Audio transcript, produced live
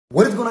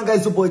going on, guys?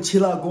 It's your boy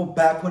Chilla. Go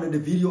back on the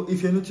video.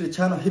 If you're new to the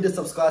channel, hit the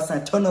subscribe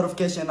sign, turn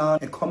notification on,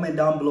 and comment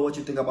down below what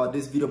you think about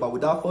this video. But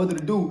without further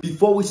ado,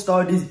 before we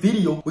start this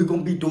video, we're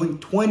gonna be doing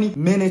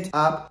 20-minute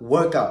ab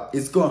workout.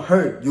 It's gonna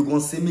hurt. You're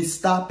gonna see me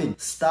stopping.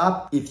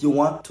 Stop if you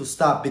want to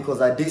stop,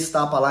 because I did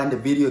stop a lot in the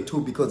video too,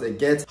 because it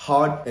gets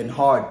hard and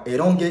hard. It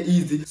don't get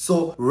easy.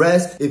 So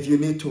rest if you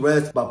need to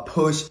rest, but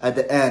push at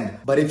the end.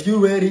 But if you're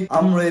ready,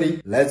 I'm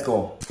ready. Let's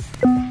go.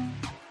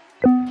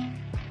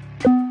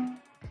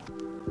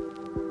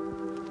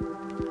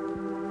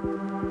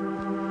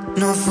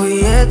 No fui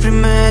el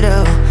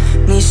primero,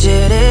 ni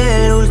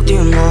seré el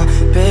último,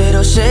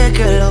 pero sé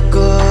que lo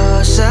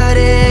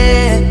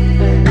gozaré.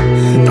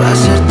 Para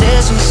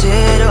serte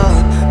sincero,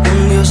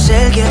 un Dios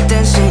el que te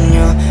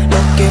enseñó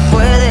lo que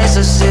puedes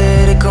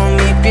hacer con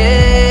mi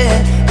piel.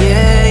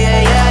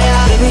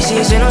 Baby,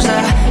 si se nos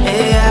da,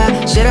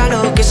 será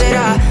lo que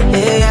será,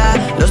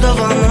 los dos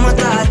vamos a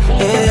matar,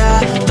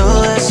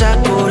 toda esa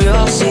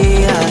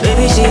curiosidad.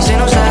 Baby, si se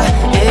nos da,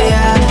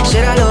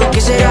 será lo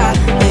que será,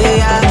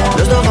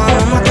 los dos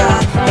vamos a matar,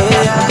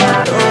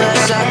 toda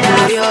esa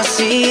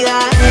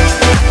curiosidad.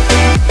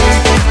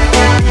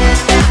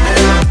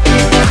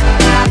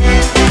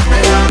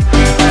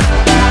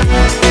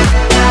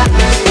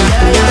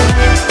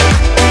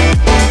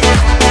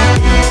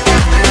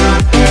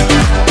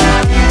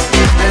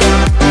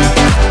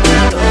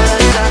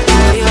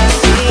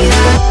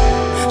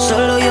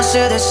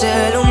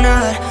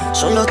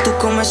 Solo tú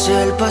comes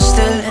el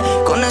pastel,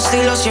 con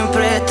estilo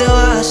siempre te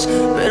vas,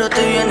 pero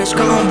te vienes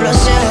con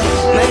placer.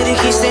 Me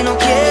dijiste no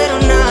quiero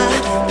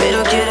nada,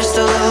 pero quieres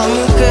todo,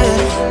 mujer.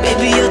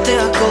 Baby, yo te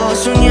hago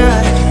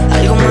soñar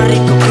algo más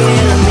rico que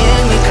la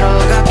miel, mi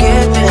droga que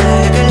te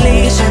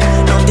legalicen.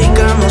 No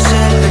digamos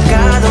el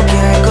pecado, que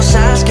hay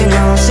cosas que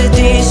no se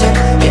dicen.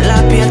 Y en la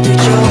piel tú y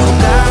yo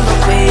jugando,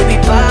 baby,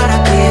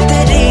 ¿para qué te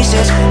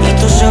dices? Y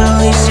tú solo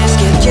dices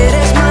que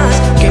quieres más,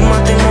 que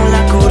matemos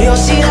la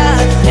curiosidad.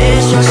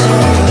 Eso es,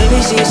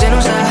 baby, si se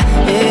nos da,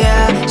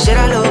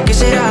 será lo que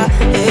será,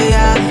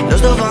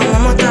 los dos vamos a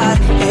matar,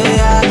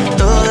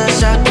 toda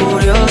esa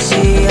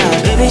curiosidad.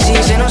 Baby, si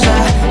se nos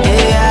da,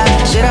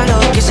 será lo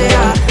que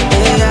será,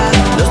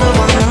 los dos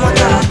vamos a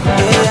matar,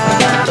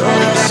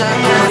 toda esa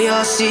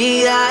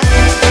curiosidad.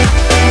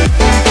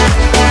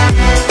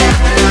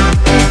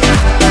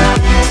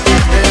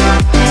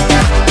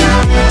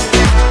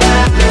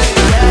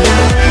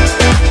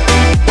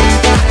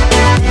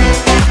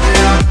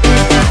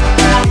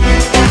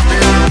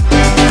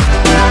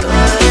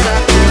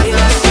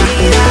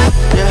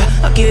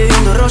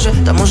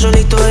 Estamos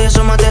solitos y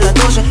eso más de las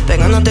 12,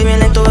 pegándote bien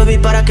lento, baby,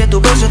 para que tú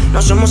goces.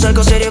 No somos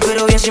algo serio,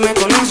 pero bien si me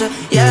conoces.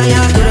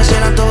 Tú eres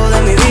el todo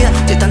de mi vida.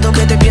 De tanto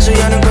que te pienso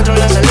ya no encuentro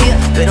la salida.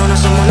 Pero no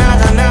somos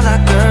nada, nada,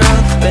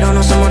 girl. Pero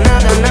no somos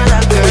nada, nada,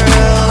 girl,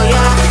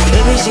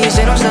 Baby, si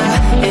se nos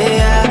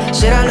da,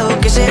 será lo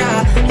que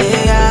será,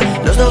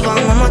 los dos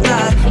vamos a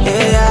matar,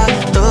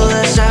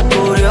 toda esa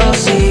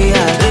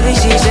curiosidad. Baby,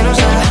 si se nos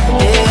da,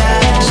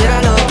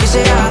 será lo que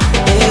será,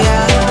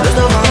 los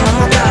dos vamos a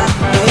matar,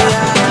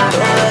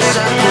 toda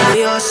esa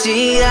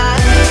curiosidad.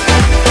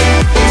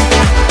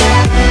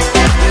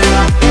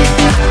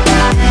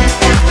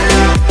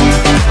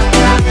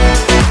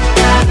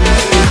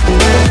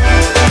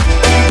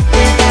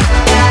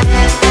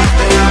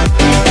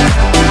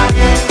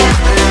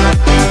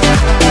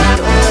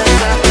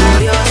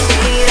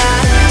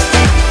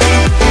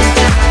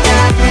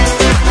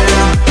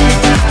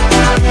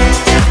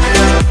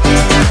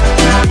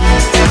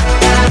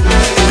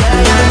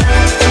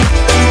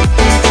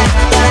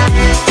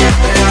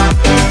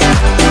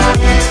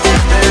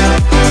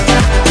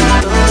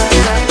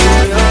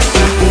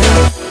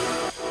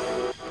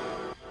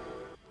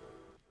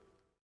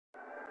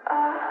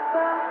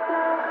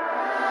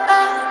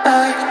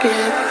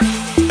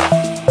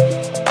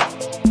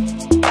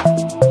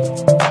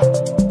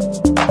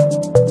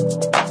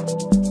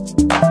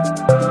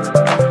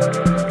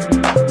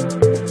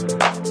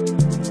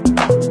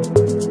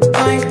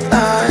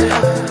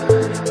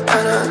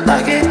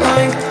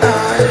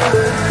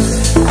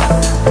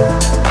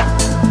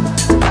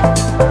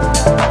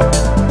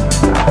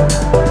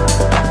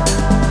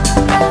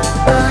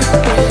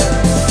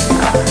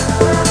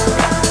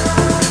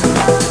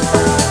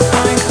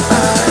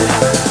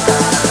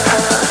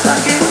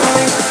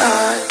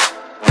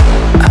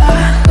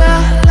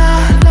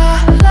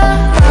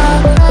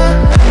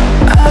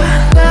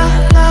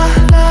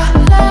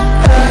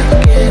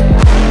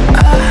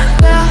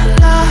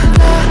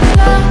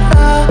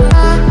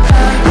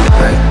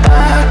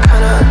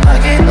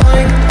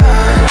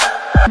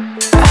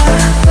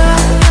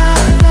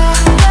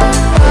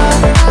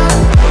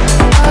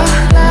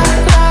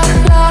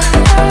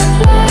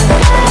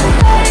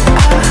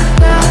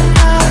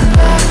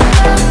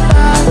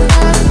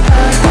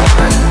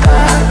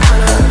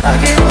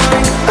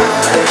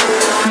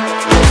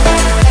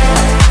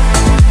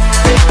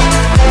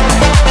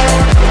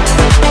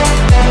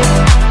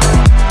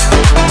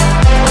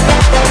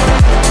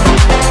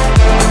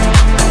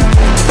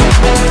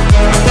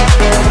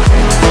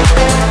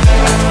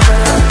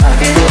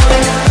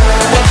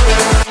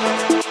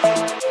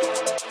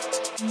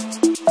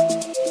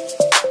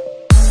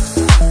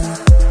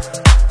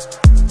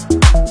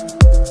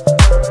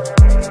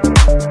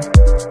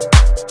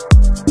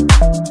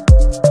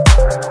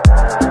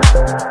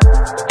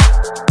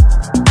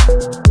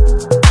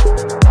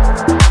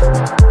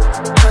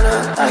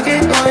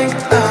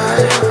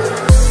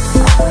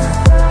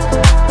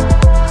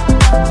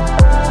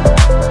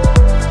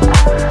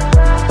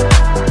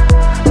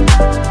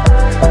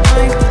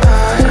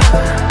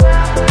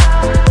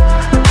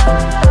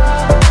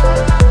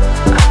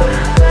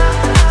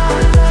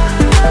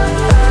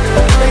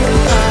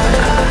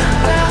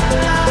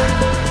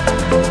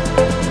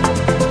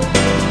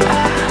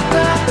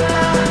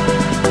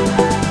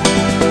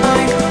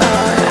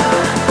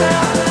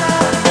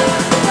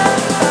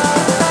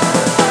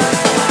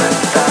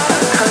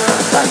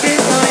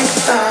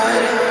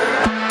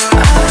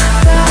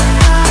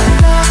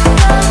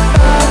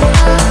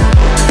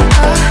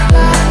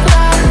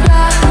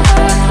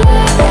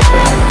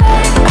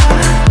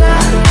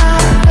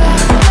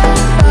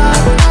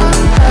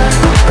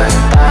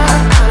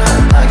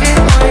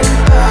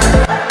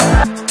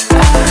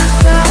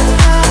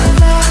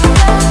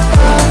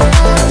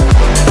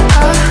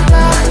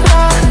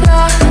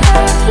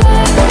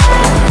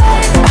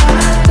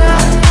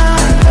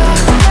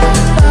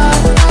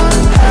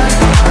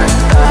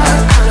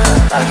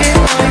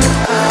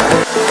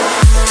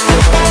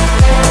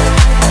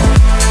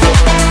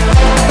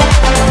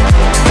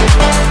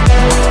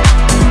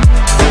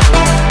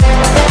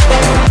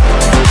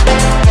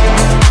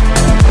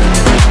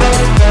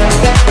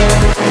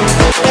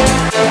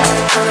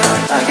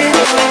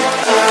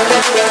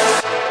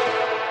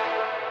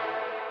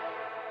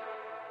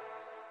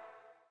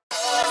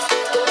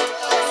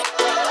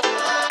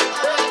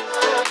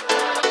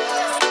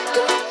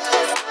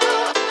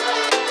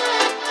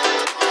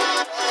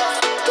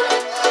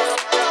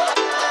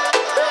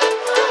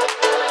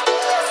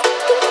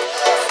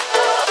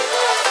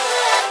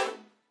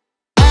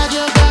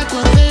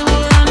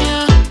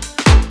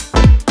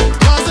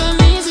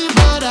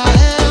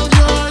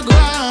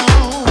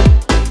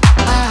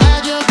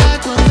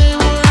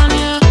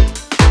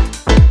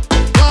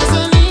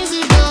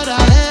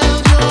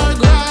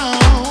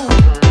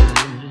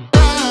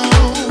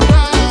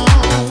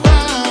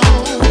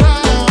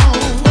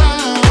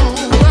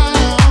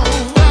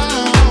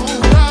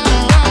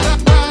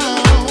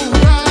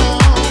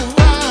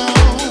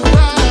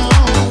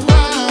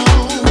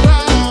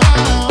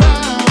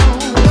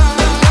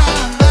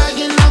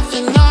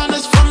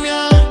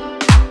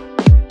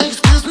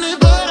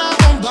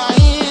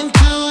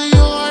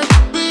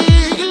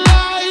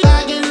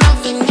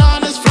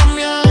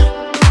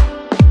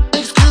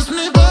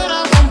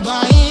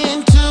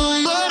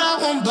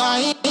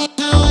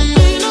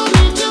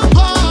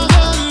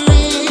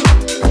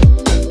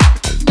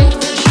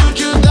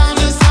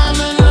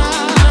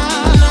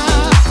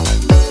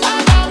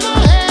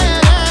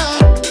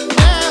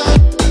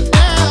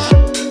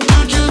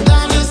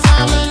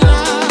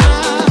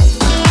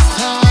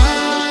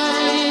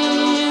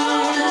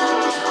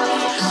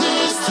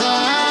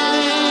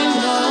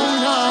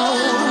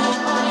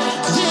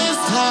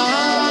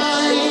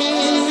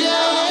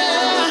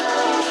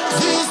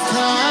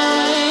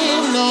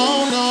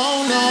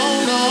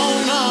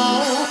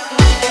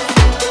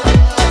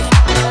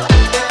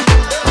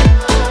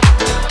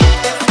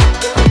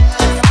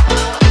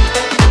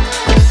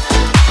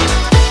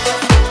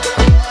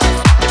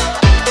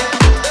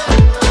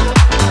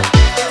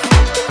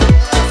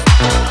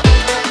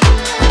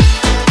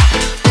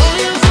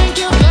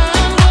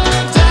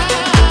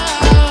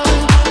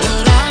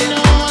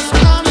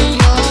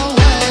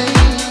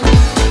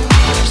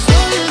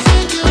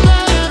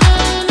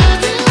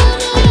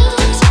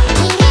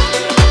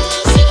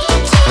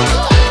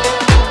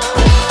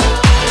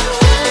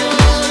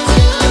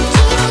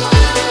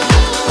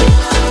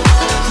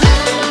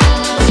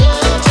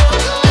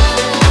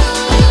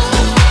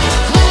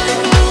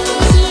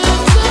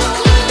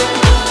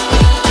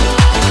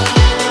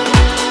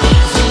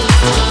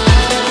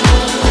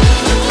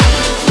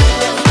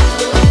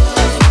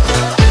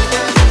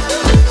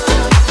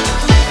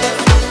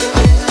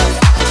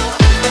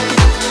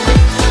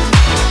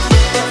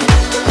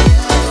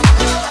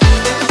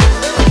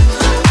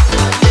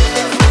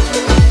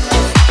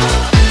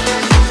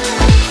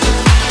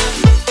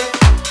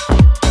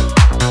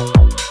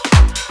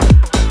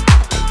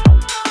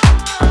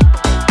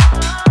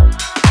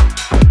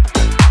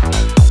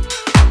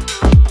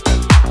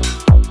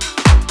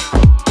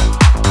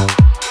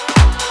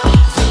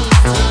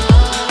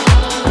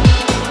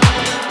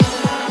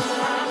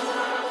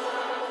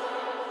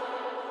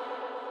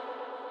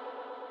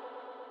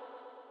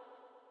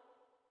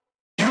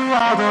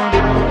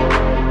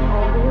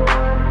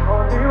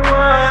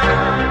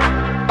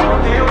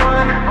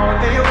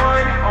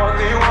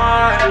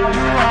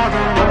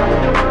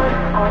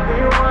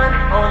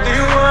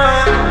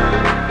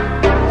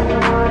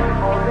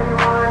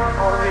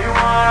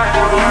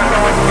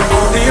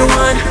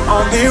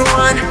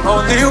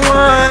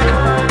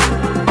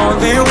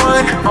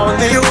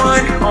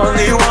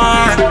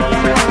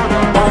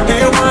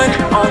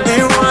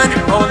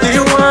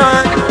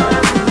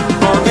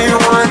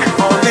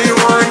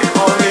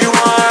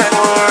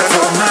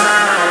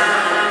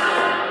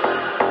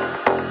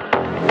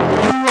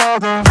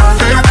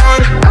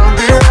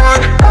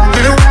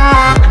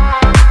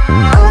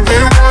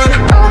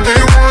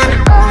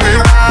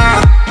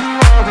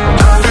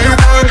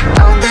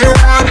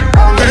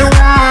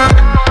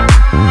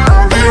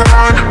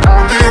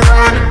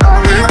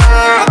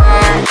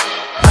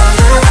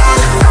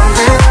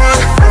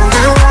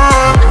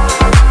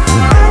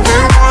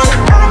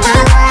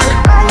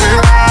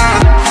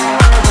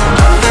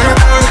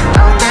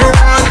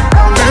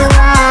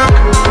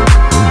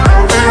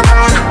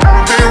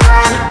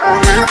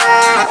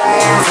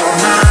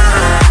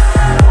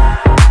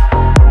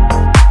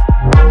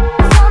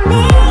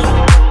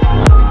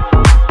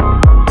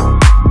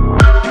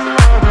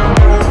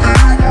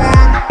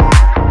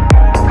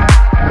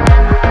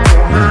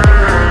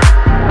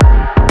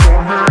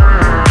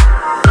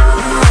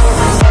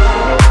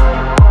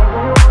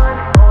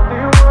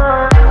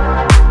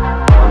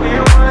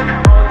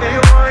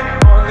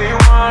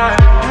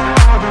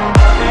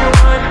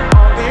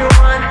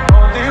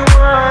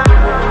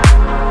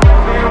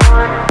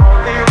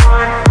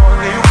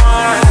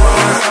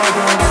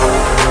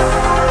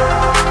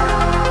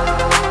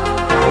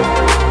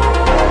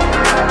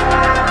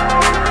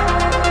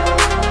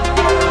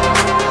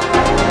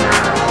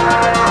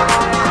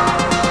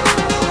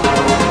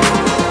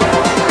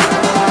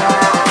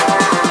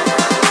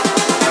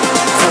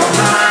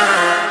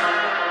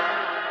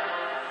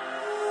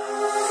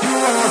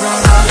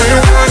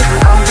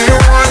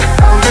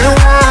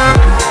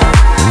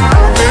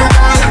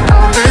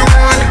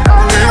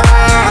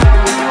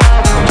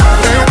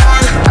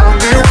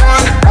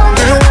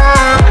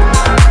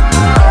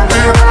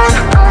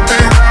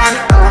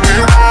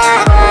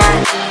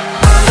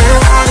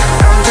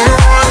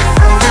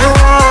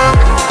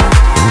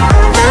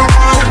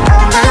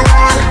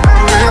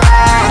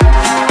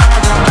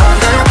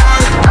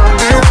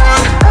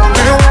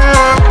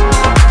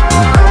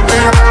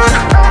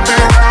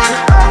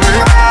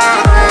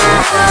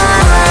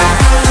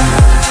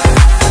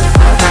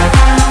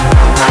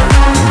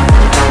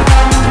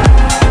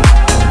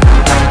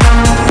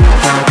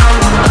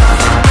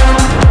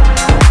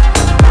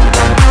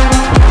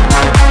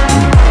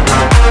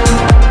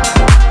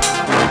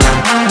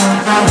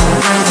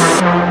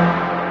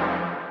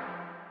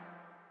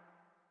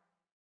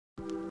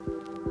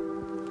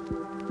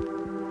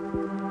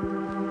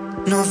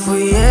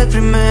 el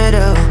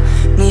primero,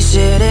 ni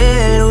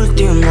seré el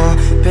último,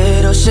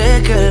 pero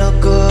sé que lo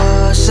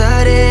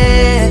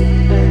gozaré.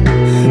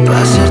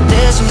 Para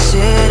serte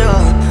sincero,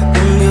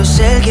 un Dios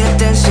el que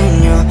te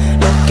enseñó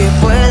lo que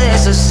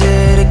puedes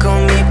hacer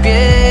con mi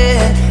piel.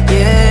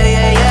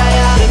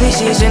 Baby,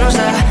 si se nos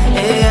da,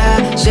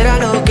 será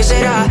lo que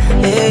será,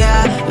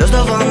 los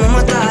dos vamos a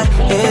matar,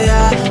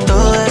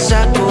 toda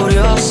esa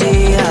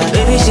curiosidad.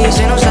 Baby, si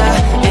se nos da,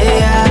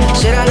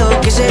 será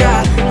lo que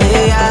será,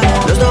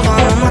 los dos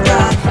vamos a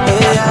matar,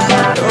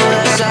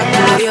 toda esa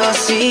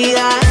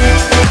curiosidad.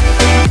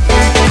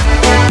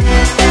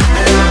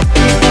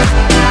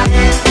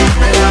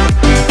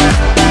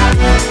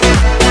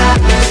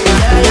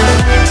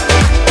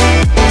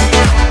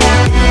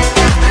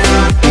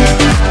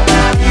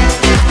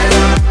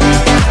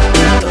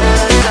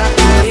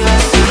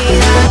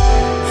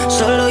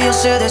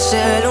 De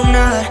ese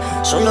lunar,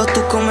 solo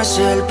tú comes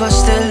el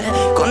pastel.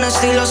 Con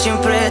estilo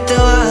siempre te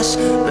vas,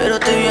 pero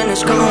te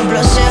vienes con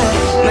placer.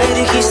 Me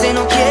dijiste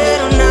no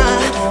quiero nada,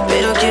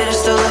 pero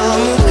quieres todo,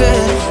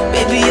 mujer.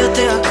 Baby, yo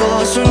te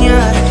hago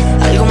soñar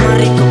algo más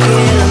rico que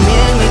la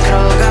miel, mi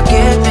droga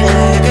que te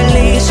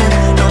legalicen.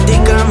 No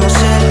digamos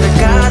el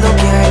pecado,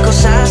 que hay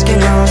cosas que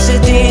no se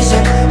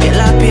dicen. Y en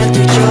la piel tú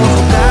y yo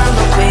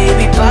jugando,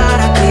 baby,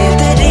 ¿para qué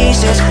te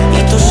dices?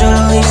 Y tú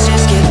solo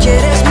dices que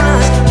quieres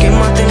más, que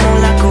matemos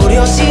la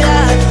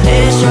curiosidad.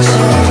 Eso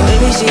hacemos,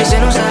 baby, si se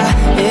nos da,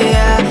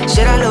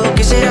 será lo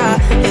que será,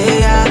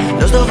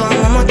 los dos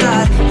vamos a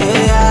matar,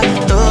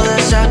 toda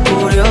esa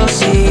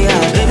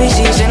curiosidad. Baby,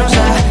 si se nos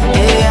da,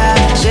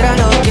 será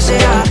lo que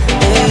será,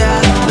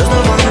 los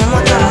dos vamos a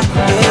matar,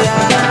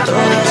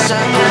 toda esa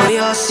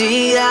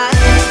curiosidad.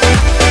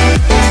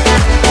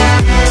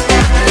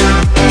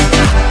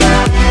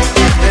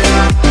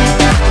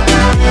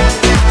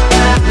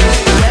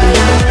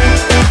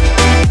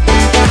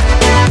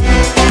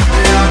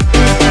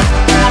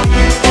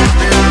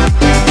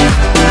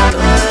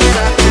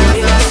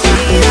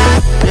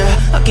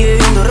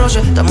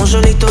 Estamos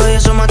solitos y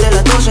eso más de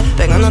las 12,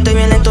 pegándote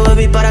bien lento,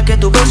 baby, para que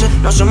tú goces.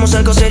 No somos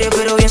algo serio,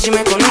 pero bien si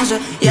me conoces.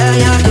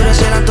 Tú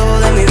eres el todo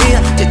de mi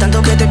vida. Si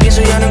tanto que te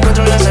pienso ya no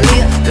encuentro la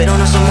salida. Pero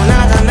no somos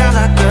nada,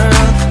 nada,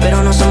 girl.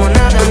 Pero no somos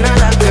nada,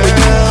 nada, girl.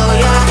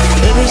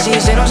 Baby,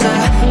 si se nos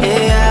da,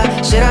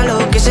 será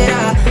lo que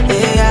será,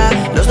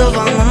 los dos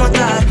vamos a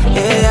matar,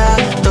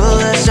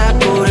 toda esa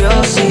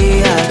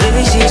curiosidad.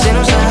 Baby, si se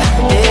nos da,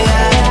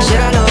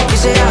 será lo que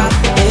será,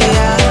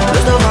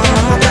 los dos vamos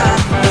a matar,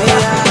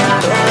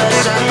 toda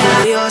esa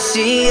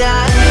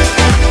curiosidad.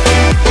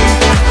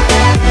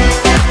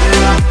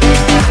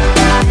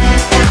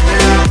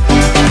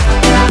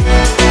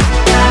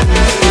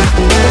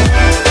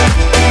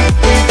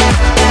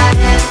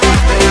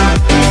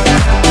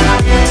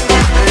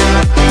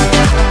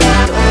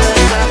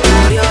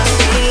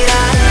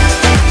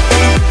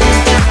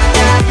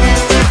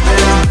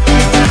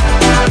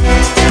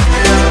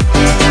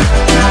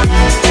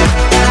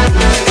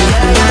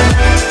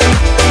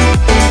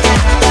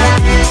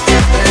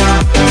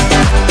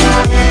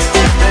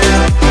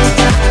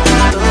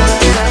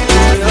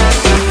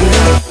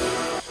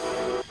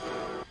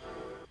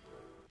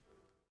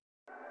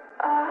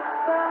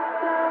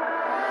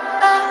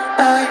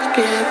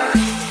 Like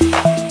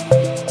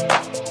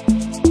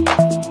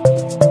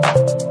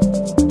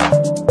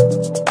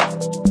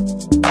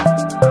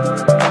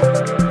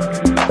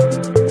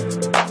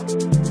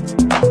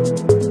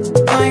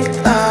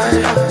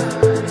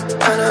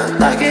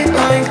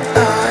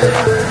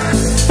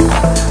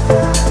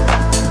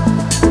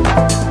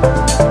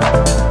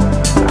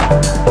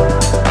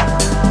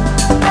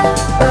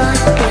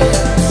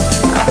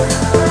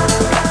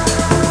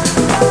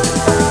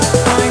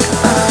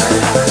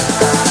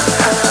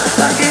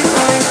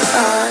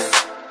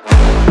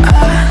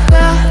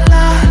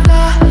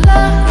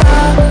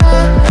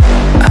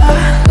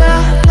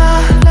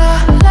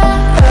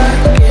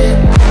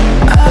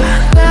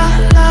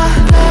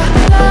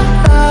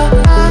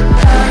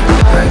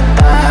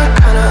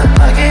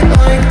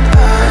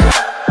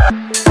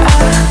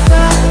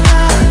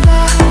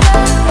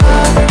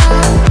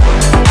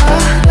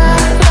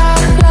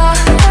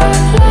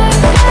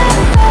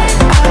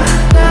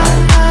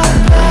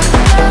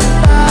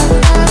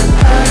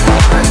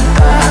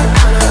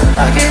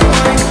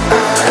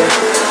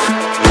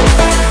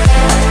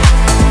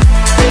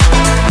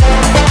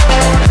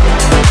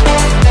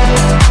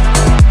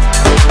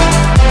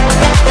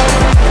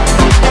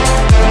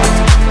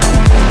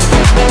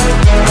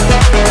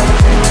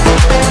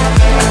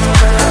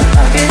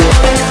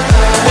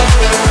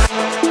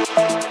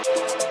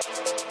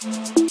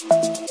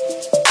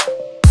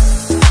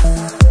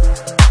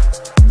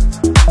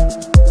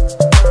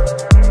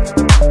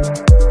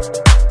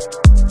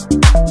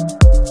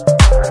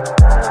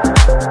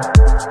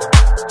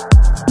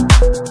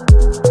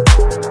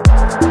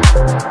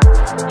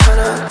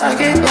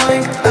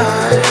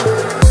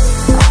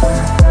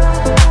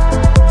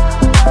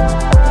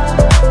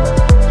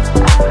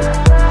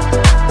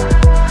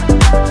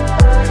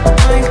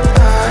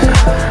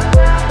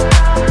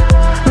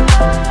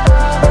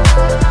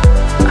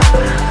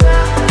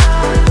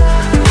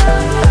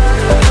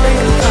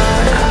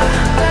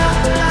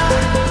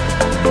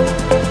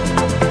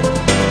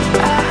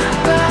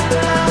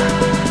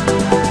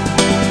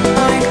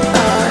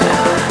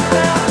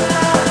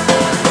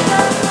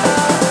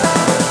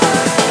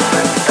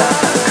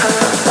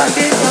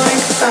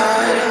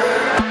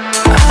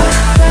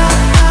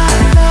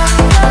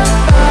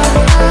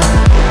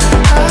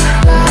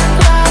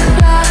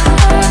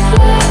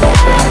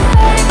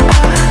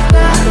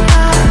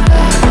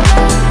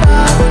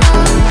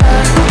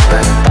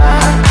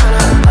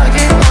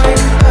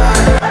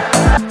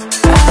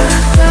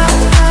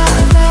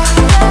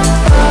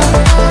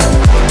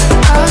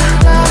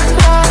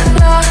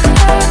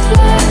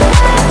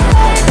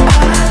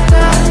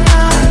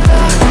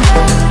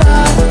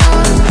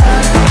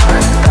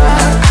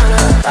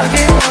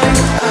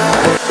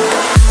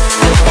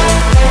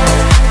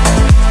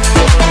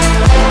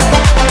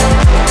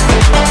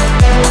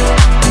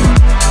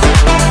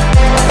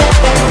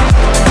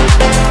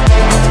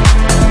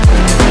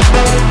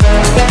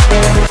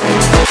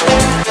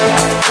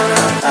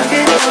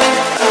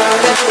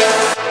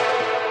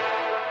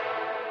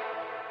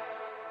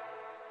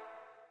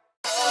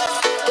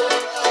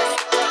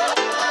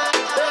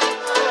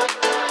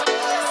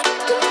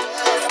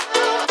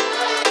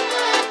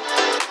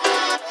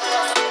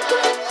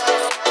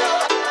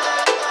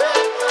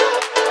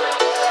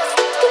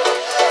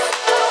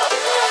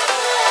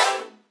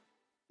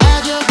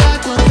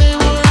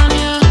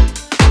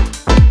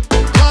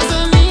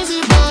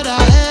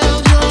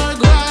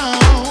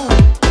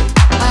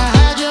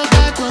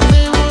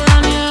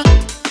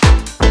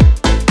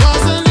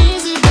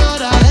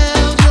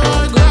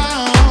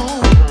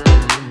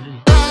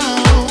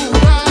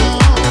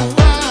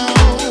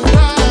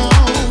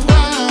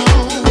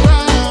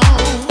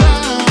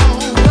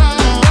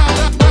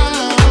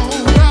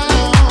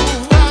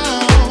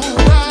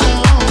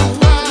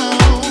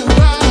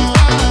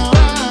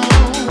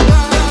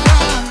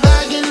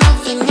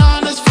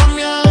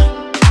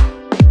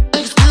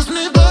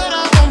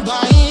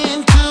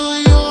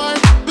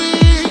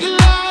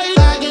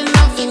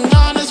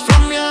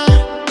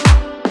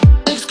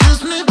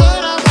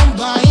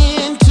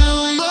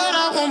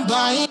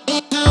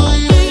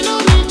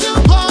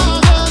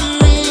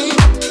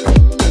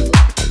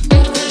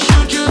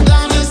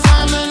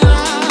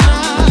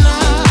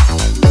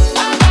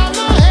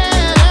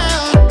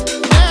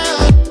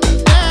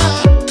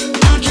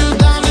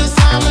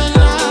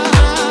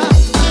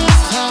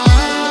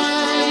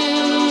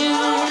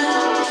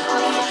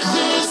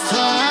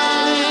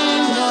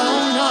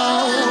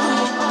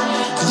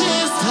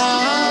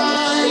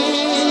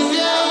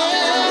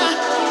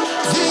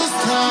This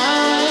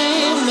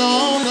time,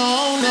 no,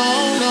 no,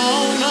 no,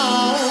 no, no.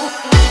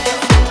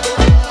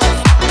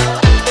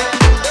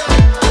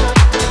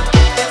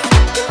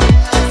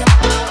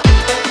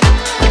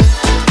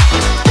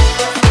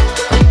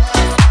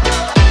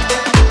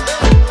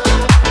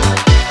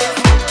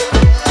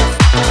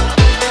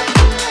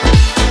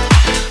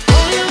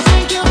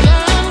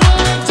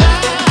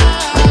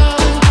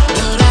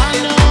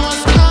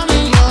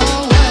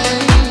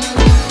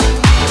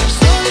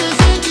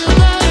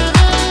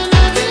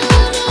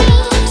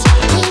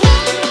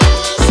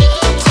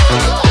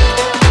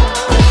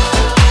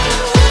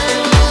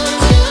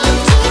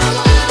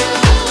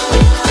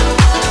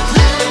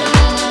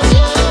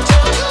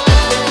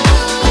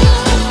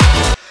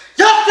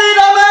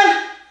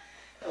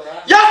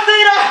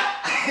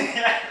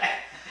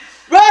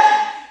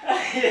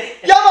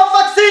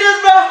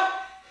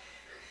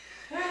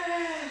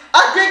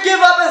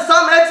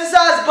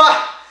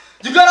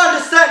 You gotta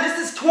understand, this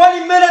is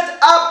 20-minute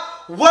ab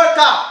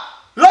workout.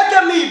 Look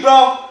at me,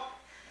 bro.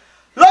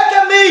 Look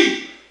at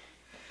me.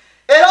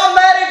 It don't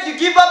matter if you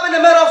give up in the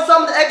middle of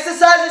some of the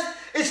exercises.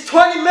 It's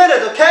 20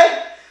 minutes,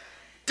 okay?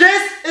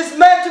 This is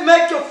meant to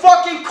make your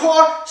fucking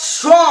core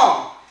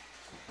strong.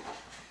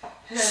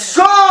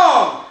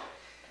 Strong.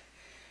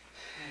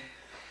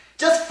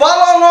 Just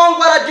follow along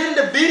what I did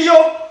in the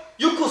video.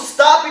 You could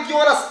stop if you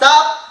want to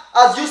stop.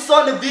 As you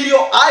saw in the video,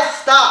 I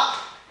stopped.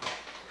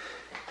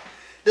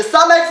 The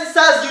some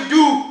exercise you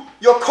do,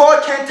 your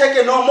core can't take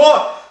it no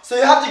more. So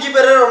you have to give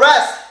it a little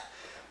rest.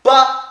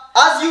 But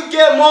as you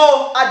get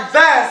more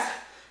advanced,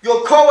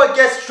 your core will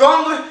get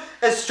stronger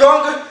and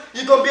stronger.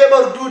 You're going to be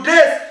able to do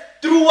this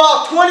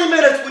throughout 20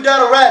 minutes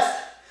without a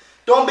rest.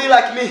 Don't be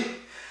like me.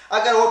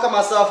 I got to work on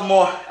myself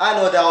more. I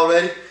know that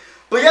already.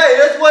 But yeah,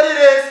 it is what it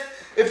is.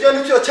 If you're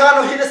new to your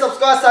channel, hit the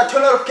subscribe sign,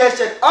 turn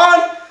notification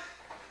on,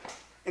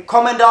 and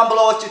comment down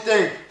below what you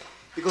think.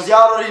 Because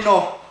y'all already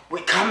know,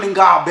 we're coming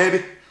out,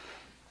 baby.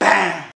 Bam!